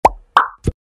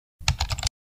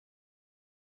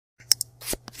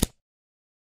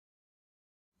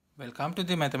Welcome to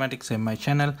the Mathematics MI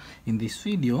channel. In this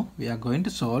video we are going to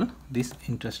solve this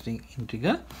interesting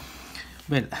integral.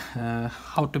 Well,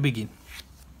 how to begin?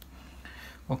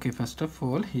 Okay, first of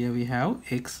all, here we have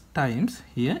x times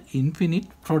here infinite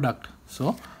product.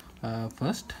 So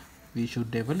first we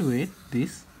should evaluate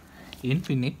this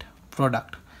infinite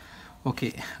product.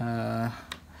 Okay,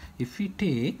 if we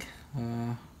take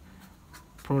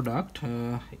product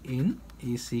in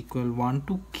is equal 1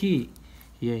 to k,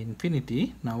 here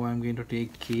infinity. Now I am going to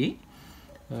take k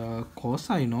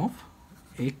cosine of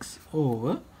x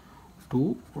over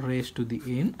 2 raised to the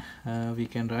n. We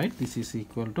can write this is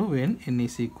equal to, when n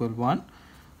is equal 1,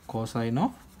 cosine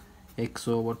of x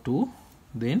over 2,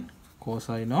 then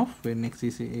cosine of, when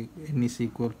n is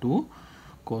equal to,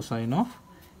 cosine of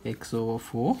x over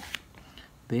 4,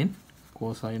 then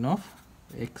cosine of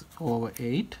x over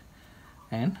 8,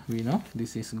 and we know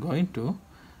this is going to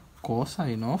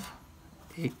cosine of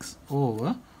x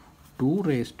over 2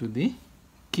 raised to the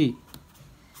k.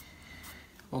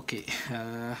 Okay,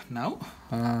 now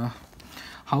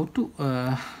how to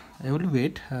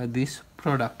evaluate this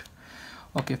product?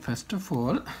 Okay, first of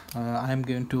all, I am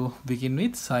going to begin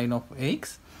with sine of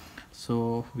x.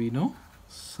 So we know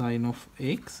sine of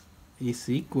x is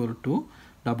equal to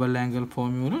double angle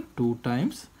formula 2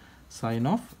 times sine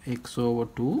of x over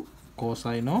 2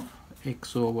 cosine of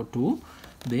x over 2.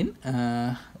 Then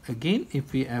again,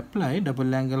 if we apply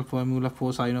double angle formula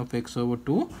for sine of x over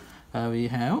 2, we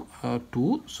have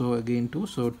 2, so again 2,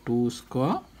 so 2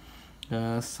 square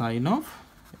sine of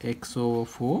x over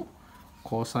 4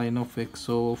 cosine of x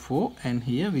over 4, and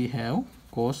here we have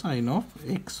cosine of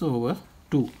x over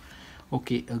 2.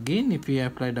 Okay, again if we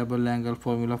apply double angle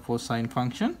formula for sine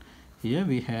function, here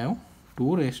we have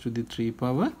 2 raised to the 3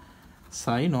 power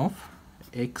sine of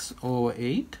x over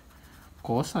 8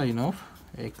 cosine of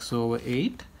x over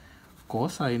 8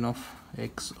 cosine of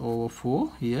x over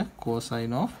 4, here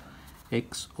cosine of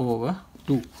x over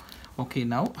 2. Okay,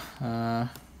 now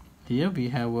here we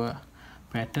have a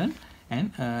pattern,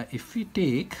 and if we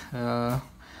take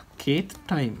kth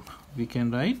time, we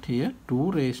can write here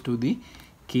 2 raised to the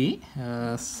k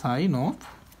sine of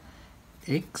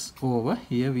x over,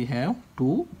 here we have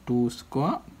 2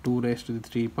 square 2 raised to the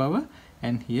 3 power,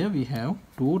 and here we have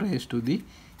 2 raised to the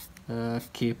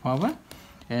k power,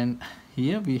 and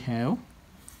here we have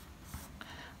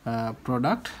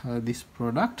product. This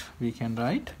product we can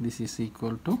write this is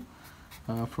equal to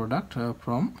product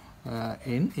from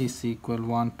n is equal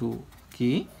 1 to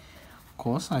k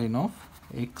cosine of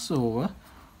x over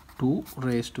 2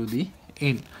 raised to the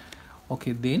n.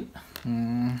 Okay, then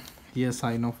here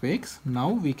sine of x. Now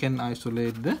we can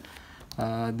isolate the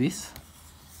this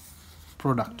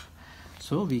product.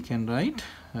 So we can write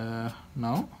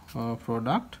now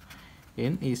product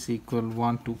n is equal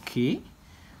 1 to k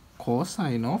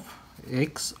cosine of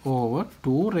x over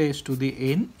 2 raised to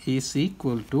the n is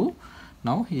equal to,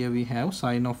 now here we have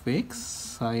sine of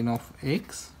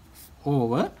x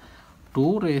over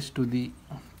 2 raised to the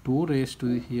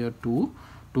here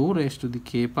 2 raised to the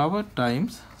k power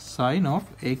times sine of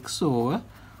x over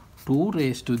 2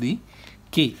 raised to the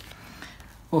k.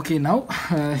 Okay, now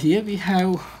here we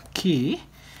have k,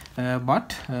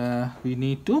 but we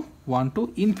need to 1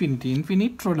 to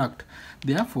infinite product.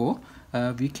 Therefore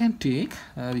we can take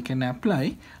we can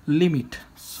apply limit.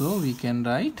 So we can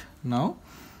write now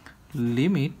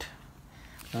limit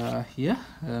here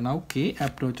now k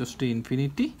approaches to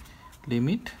infinity,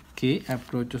 limit k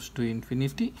approaches to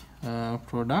infinity,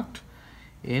 product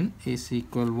n is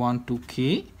equal 1 to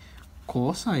k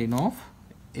cosine of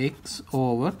x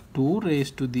over 2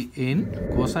 raised to the n,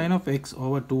 cosine of x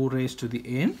over 2 raised to the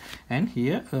n, and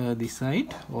here this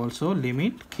side also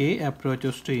limit k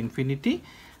approaches to infinity,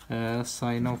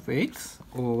 sine of x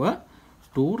over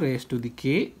 2 raised to the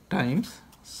k times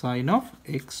sine of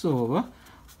x over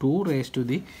 2 raised to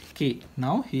the k.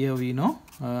 Now here we know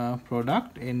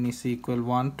product n is equal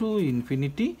 1 to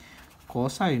infinity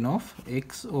cosine of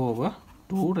x over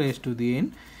 2 raised to the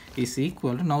n is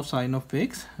equal to, now sine of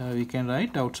x we can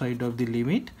write outside of the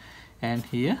limit, and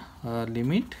here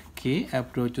limit k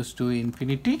approaches to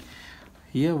infinity,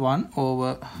 here 1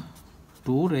 over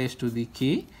 2 raised to the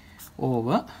k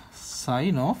over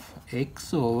sine of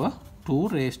x over 2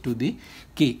 raised to the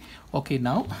k. Okay,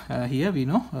 now here we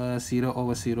know 0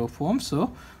 over 0 form,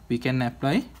 so we can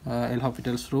apply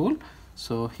L'Hopital's rule.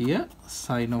 So here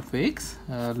sine of x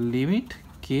limit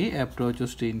k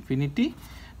approaches to infinity,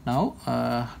 now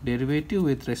derivative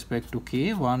with respect to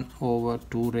k 1 over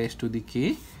 2 raised to the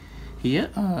k, here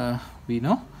we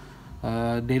know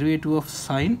derivative of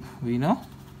sine, we know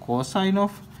cosine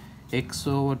of x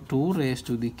over 2 raised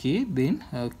to the k, then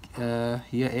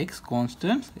here x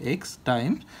constant, x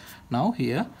times, now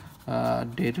here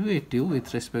derivative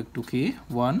with respect to k,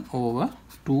 1 over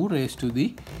 2 raised to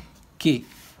the k.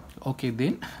 Okay,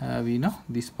 then we know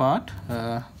this part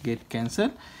get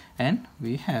cancelled, and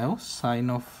we have sine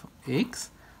of x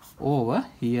over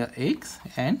here x,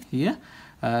 and here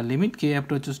limit k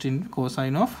approaches to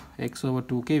cosine of x over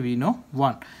 2k, we know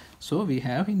 1. So we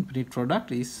have infinite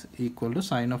product is equal to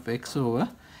sine of x over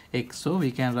x. So we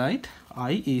can write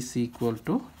I is equal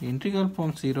to integral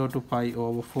from 0 to pi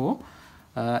over 4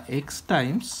 x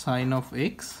times sine of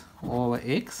x over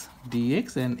x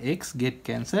dx, and x get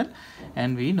cancelled,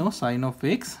 and we know sine of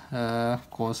x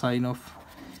cosine of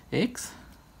x,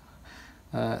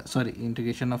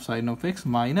 integration of sine of x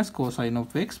minus cosine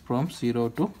of x from 0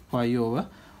 to pi over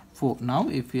 4. Now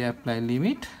if we apply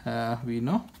limit, we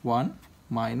know 1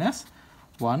 minus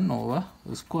 1 over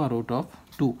square root of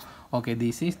 2. Okay,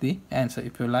 this is the answer.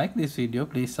 If you like this video,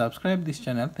 please subscribe this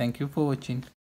channel. Thank you for watching.